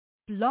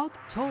Blog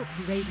Talk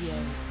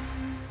Radio.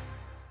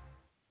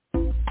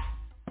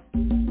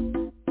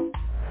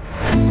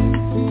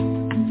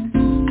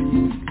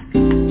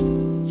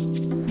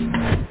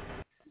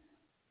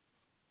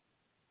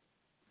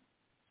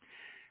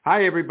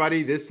 Hi,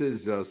 everybody. This is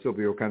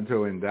Silvio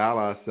Canto in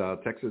Dallas,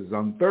 Texas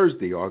on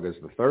Thursday, August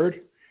the 3rd,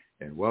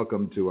 and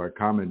welcome to our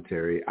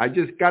commentary. I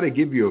just got to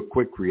give you a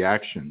quick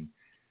reaction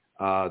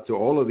to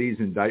all of these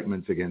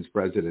indictments against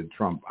President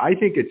Trump. I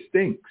think it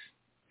stinks.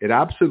 It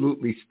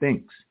absolutely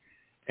stinks.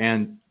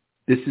 And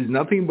this is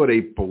nothing but a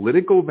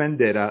political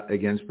vendetta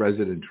against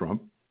President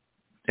Trump.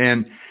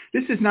 And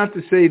this is not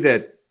to say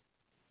that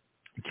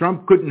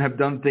Trump couldn't have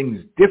done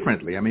things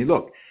differently. I mean,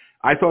 look,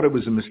 I thought it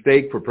was a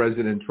mistake for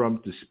President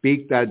Trump to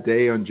speak that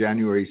day on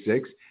January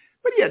 6th,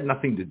 but he had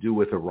nothing to do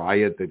with a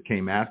riot that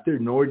came after,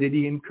 nor did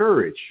he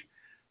encourage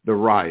the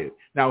riot.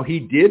 Now, he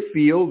did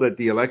feel that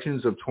the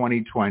elections of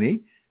 2020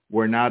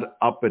 were not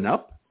up and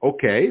up.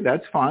 Okay,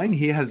 that's fine.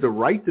 He has the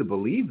right to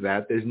believe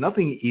that. There's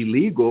nothing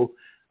illegal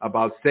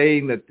about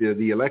saying that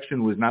the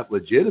election was not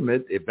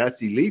legitimate. If that's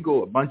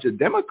illegal, a bunch of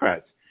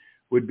Democrats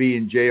would be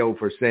in jail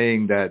for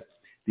saying that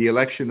the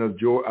election of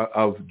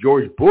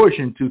George Bush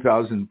in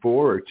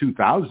 2004 or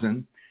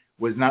 2000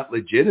 was not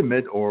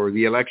legitimate, or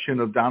the election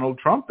of Donald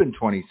Trump in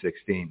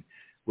 2016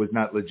 was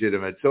not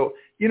legitimate. So,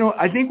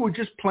 I think we're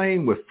just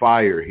playing with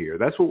fire here.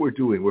 That's what we're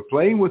doing. We're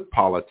playing with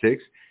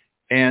politics,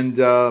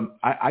 and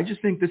I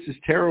just think this is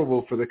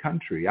terrible for the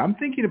country. I'm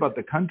thinking about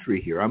the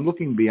country here. I'm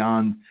looking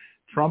beyond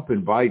Trump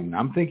and Biden.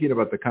 I'm thinking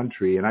about the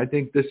country, and I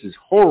think this is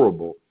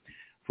horrible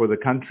for the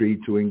country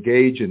to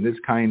engage in this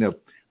kind of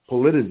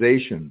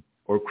politicization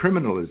or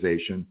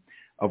criminalization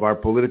of our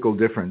political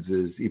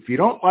differences. If you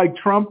don't like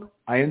Trump,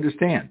 I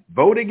understand.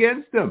 Vote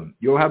against him.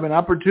 You'll have an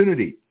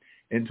opportunity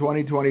in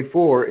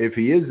 2024. If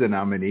he is the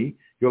nominee,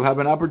 you'll have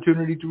an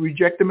opportunity to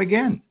reject him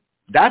again.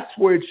 That's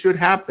where it should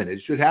happen.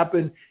 It should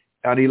happen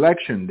on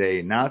Election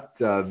Day, not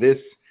this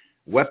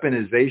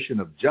weaponization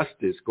of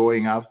justice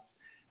going out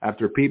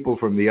after people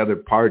from the other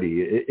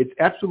party. It's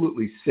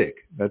absolutely sick.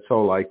 That's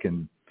all I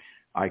can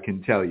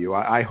tell you.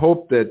 I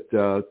hope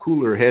that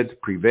cooler heads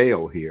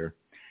prevail here,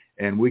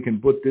 and we can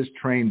put this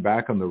train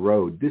back on the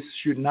road. This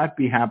should not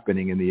be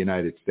happening in the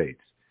United States.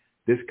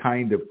 This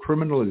kind of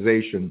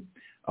criminalization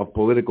of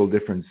political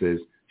differences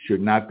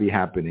should not be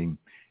happening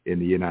in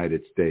the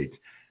United States.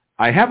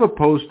 I have a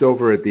post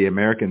over at the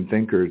American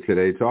Thinker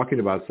today talking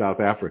about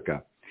South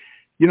Africa.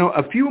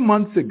 A few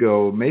months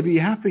ago, maybe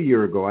half a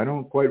year ago, I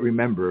don't quite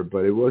remember,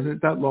 but it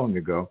wasn't that long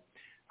ago,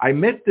 I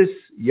met this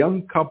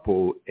young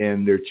couple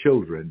and their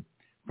children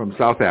from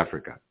South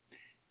Africa.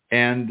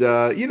 And,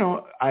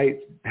 I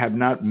have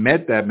not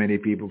met that many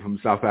people from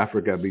South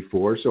Africa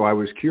before, so I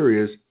was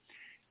curious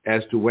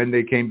as to when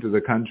they came to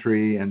the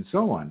country and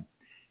so on.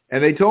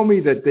 And they told me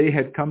that they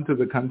had come to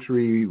the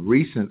country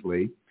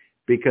recently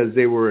because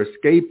they were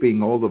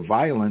escaping all the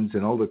violence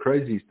and all the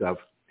crazy stuff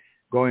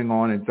going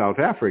on in South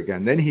Africa.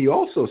 And then he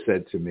also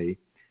said to me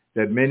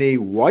that many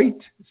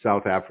white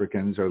South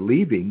Africans are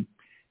leaving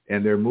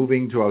and they're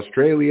moving to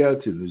Australia,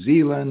 to New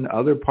Zealand,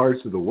 other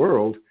parts of the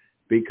world,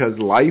 because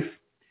life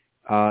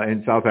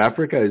in South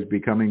Africa is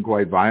becoming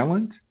quite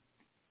violent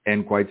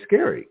and quite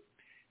scary.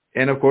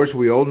 And of course,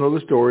 we all know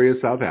the story of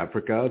South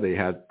Africa. They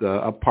had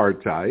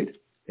apartheid,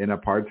 and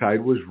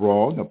apartheid was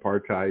wrong.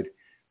 Apartheid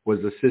was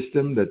a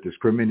system that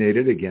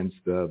discriminated against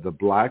the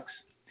blacks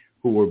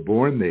who were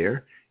born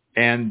there.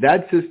 And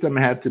that system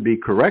had to be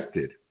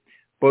corrected.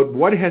 But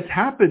what has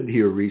happened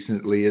here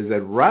recently is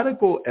that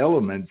radical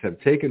elements have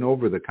taken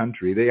over the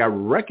country. They are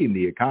wrecking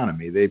the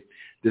economy. They've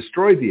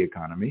destroyed the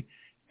economy.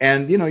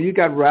 And, you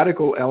got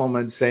radical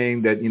elements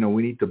saying that,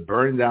 we need to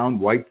burn down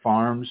white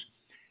farms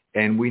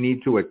and we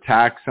need to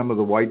attack some of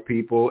the white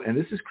people. And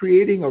this is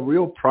creating a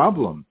real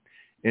problem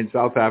in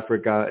South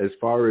Africa as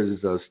far as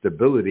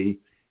stability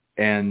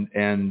and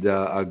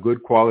a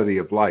good quality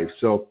of life.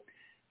 So,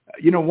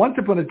 once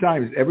upon a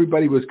time,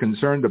 everybody was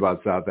concerned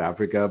about South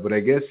Africa, but I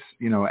guess,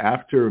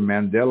 after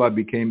Mandela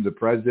became the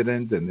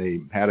president and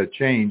they had a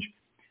change,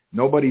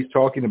 nobody's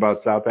talking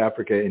about South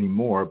Africa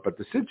anymore. But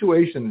the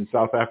situation in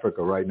South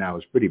Africa right now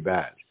is pretty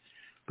bad.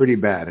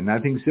 And I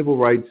think civil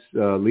rights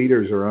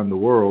leaders around the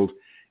world,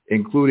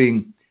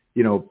 including,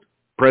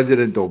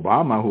 President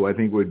Obama, who I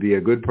think would be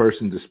a good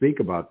person to speak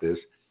about this,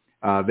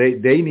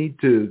 they need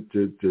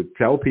to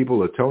tell people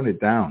to tone it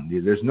down.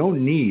 There's no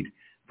need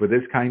for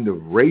this kind of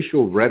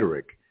racial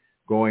rhetoric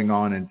going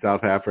on in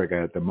South Africa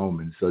at the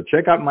moment. So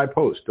check out my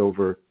post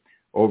over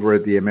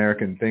at the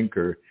American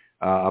Thinker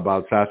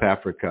about South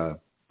Africa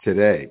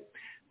today.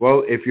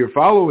 Well, if you're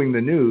following the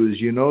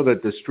news, you know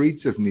that the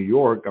streets of New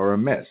York are a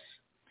mess.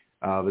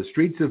 The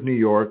streets of New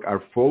York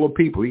are full of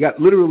people. You got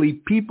literally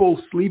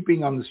people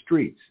sleeping on the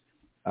streets.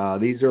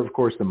 These are, of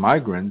course, the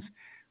migrants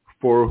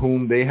for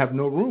whom they have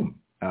no room.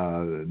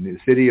 The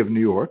city of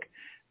New York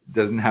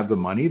doesn't have the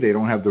money. They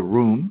don't have the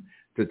room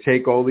to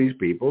take all these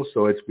people.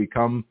 So it's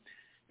become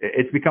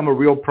a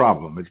real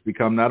problem. It's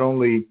become not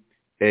only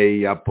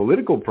a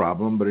political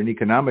problem, but an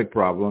economic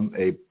problem,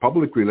 a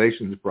public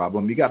relations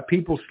problem. You got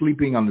people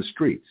sleeping on the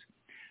streets.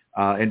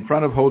 in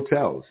front of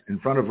hotels, in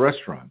front of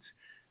restaurants.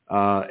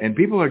 And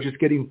people are just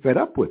getting fed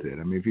up with it.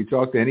 I mean, if you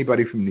talk to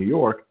anybody from New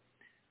York,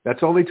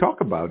 that's all they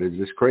talk about is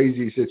this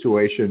crazy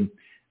situation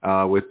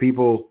with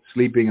people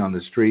sleeping on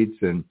the streets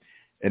and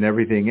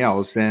everything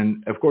else.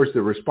 And, of course,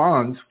 the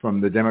response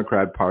from the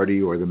Democrat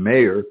Party or the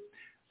mayor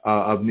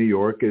of New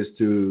York is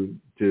to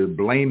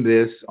blame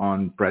this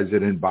on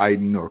President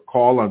Biden or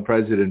call on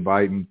President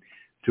Biden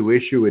to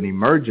issue an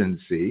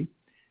emergency.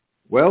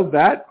 Well,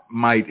 that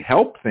might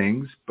help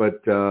things,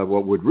 but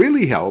what would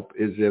really help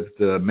is if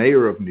the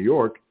mayor of New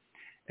York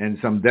and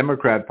some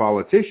Democrat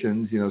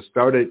politicians,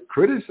 started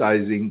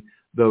criticizing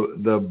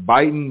the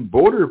Biden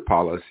border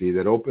policy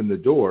that opened the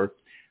door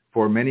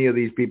for many of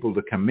these people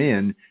to come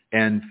in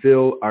and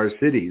fill our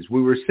cities.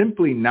 We were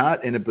simply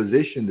not in a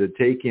position to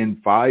take in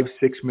 5-6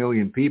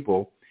 million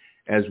people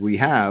as we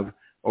have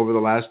over the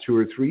last 2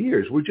 or 3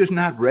 years. We're just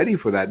not ready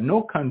for that.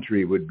 No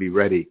country would be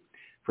ready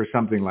for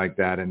something like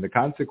that. And the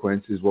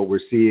consequence is what we're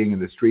seeing in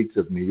the streets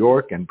of New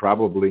York and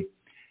probably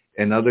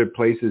in other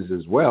places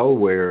as well,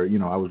 where,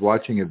 I was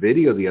watching a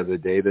video the other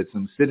day that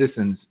some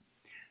citizens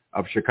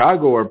of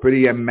Chicago are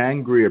pretty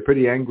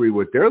angry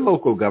with their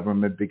local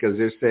government because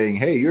they're saying,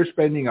 hey, you're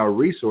spending our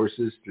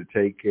resources to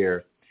take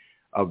care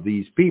of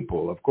these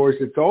people. Of course,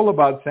 it's all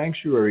about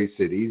sanctuary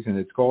cities, and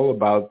it's all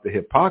about the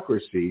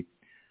hypocrisy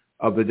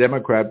of the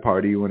Democrat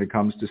Party when it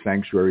comes to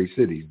sanctuary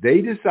cities.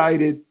 They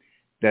decided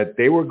that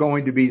they were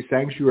going to be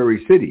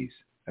sanctuary cities.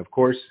 Of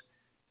course,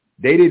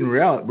 they didn't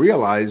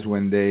realize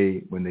when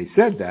they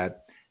said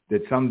that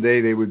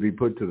someday they would be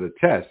put to the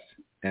test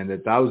and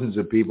that thousands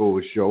of people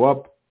would show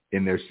up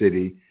in their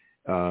city,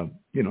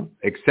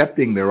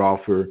 accepting their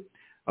offer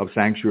of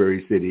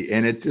sanctuary city.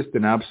 And it's just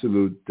an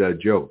absolute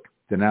joke.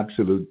 It's an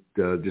absolute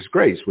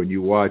disgrace when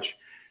you watch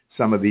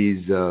some of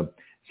these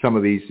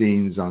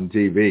scenes on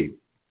TV.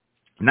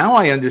 Now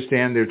I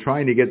understand they're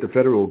trying to get the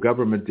federal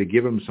government to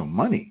give them some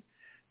money.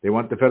 They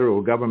want the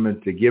federal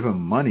government to give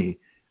them money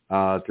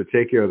to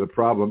take care of the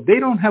problem. They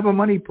don't have a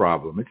money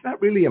problem. It's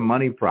not really a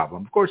money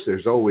problem. Of course,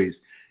 there's always,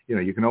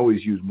 you can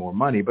always use more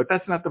money, but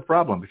that's not the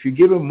problem. If you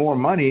give them more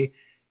money,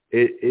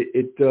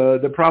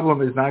 the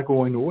problem is not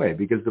going away,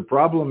 because the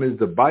problem is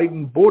the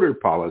Biden border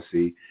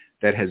policy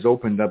that has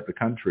opened up the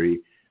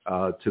country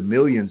to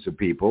millions of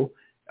people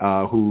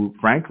who,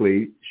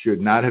 frankly,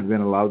 should not have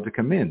been allowed to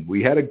come in.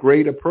 We had a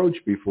great approach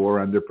before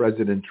under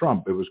President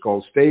Trump. It was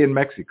called Stay in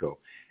Mexico,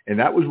 and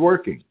that was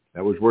working.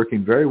 That was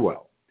working very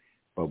well.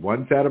 But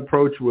once that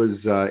approach was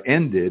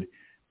ended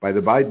by the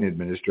Biden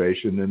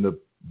administration, then the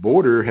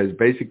border has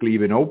basically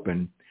been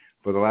open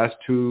for the last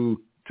two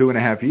and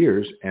a half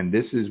years, and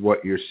this is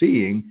what you're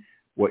seeing.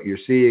 What you're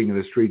seeing in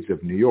the streets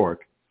of New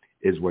York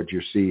is what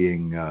you're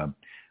seeing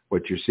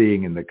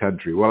in the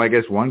country. Well, I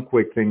guess one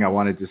quick thing I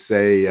wanted to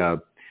say,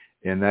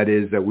 and that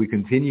is that we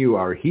continue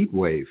our heat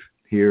wave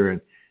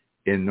here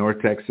in North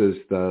Texas.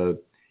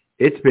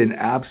 It's been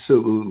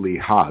absolutely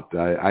hot.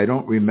 I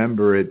don't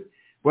remember it.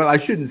 Well,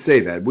 I shouldn't say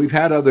that. We've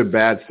had other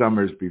bad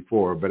summers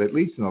before, but at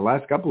least in the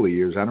last couple of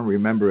years, I don't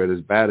remember it as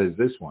bad as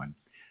this one.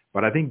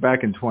 But I think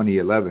back in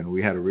 2011,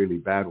 we had a really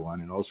bad one.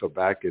 And also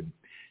back in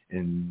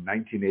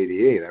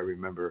 1988, I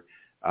remember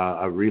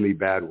a really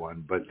bad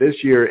one. But this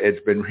year,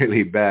 it's been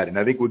really bad. And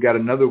I think we got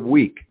another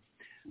week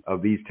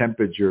of these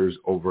temperatures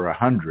over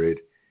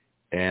 100.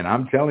 And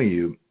I'm telling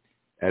you,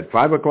 at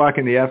 5 o'clock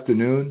in the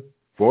afternoon,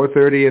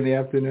 4:30 in the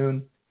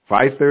afternoon,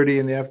 5:30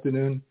 in the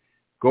afternoon,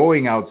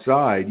 going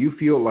outside, you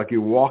feel like you're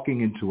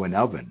walking into an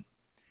oven.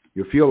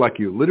 You feel like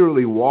you're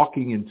literally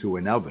walking into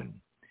an oven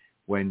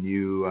when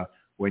you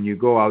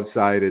go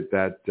outside at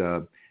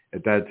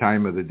that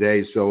time of the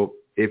day. So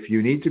if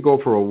you need to go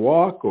for a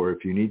walk or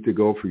if you need to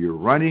go for your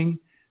running,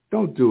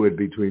 don't do it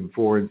between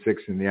 4 and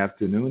 6 in the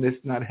afternoon.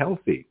 It's not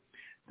healthy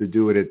to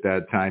do it at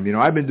that time.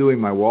 I've been doing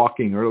my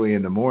walking early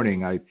in the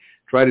morning. I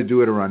try to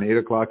do it around 8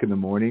 o'clock in the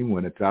morning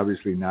when it's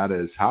obviously not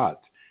as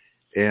hot.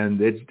 And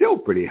it's still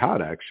pretty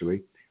hot,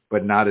 actually,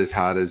 but not as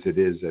hot as it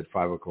is at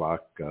 5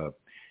 o'clock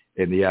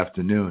in the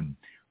afternoon.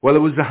 Well, it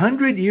was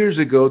 100 years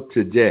ago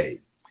today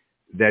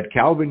that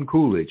Calvin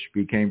Coolidge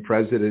became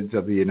president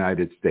of the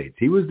United States.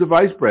 He was the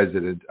vice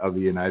president of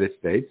the United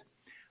States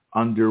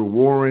under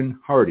Warren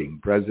Harding,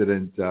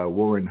 President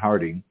Warren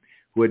Harding,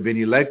 who had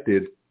been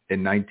elected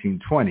in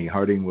 1920.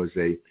 Harding was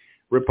a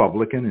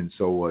Republican, and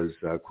so was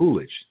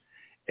Coolidge.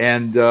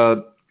 And,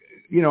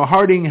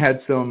 Harding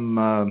had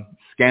some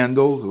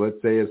scandals,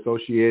 let's say,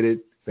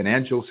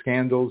 financial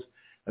scandals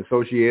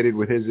associated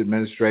with his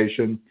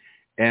administration.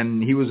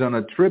 And he was on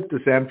a trip to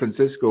San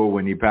Francisco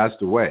when he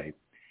passed away.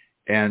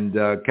 And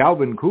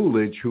Calvin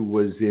Coolidge, who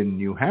was in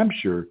New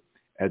Hampshire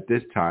at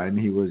this time,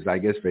 he was, I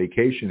guess,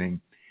 vacationing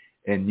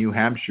in New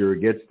Hampshire,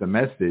 gets the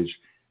message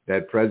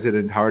that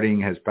President Harding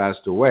has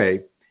passed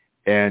away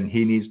and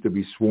he needs to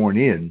be sworn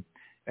in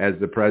as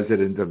the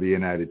president of the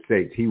United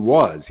States. He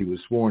was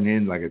sworn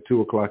in like at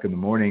 2 o'clock in the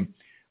morning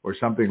or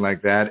something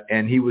like that.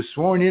 And he was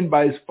sworn in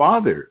by his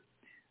father,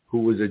 who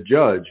was a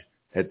judge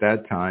at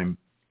that time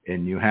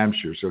in New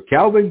Hampshire. So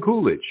Calvin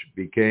Coolidge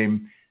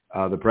became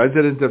the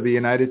President of the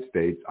United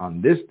States,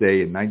 on this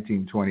day in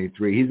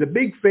 1923. He's a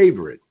big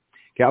favorite.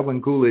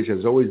 Calvin Coolidge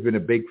has always been a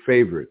big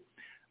favorite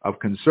of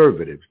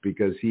conservatives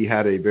because he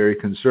had a very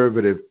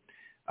conservative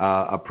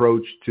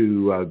approach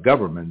to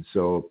government.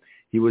 So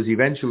he was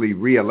eventually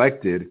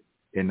reelected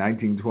in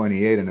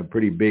 1928 in a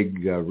pretty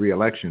big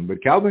reelection.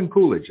 But Calvin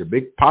Coolidge, a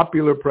big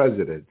popular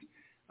president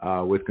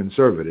with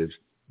conservatives,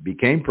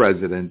 became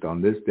president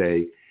on this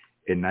day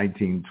in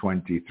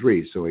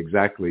 1923. So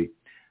exactly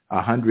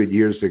 100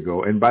 years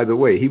ago. And by the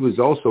way, he was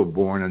also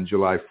born on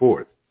July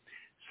 4th.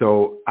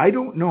 So I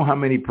don't know how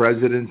many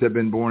presidents have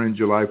been born on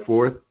July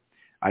 4th.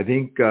 I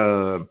think,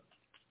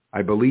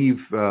 I believe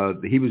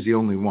he was the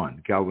only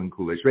one, Calvin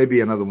Coolidge.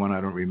 Maybe another one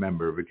I don't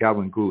remember, but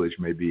Calvin Coolidge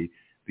may be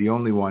the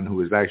only one who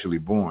was actually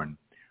born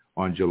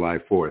on July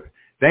 4th.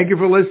 Thank you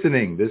for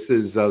listening. This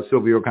is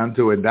Silvio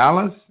Canto in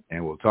Dallas,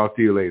 and we'll talk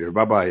to you later.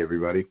 Bye-bye,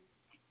 everybody.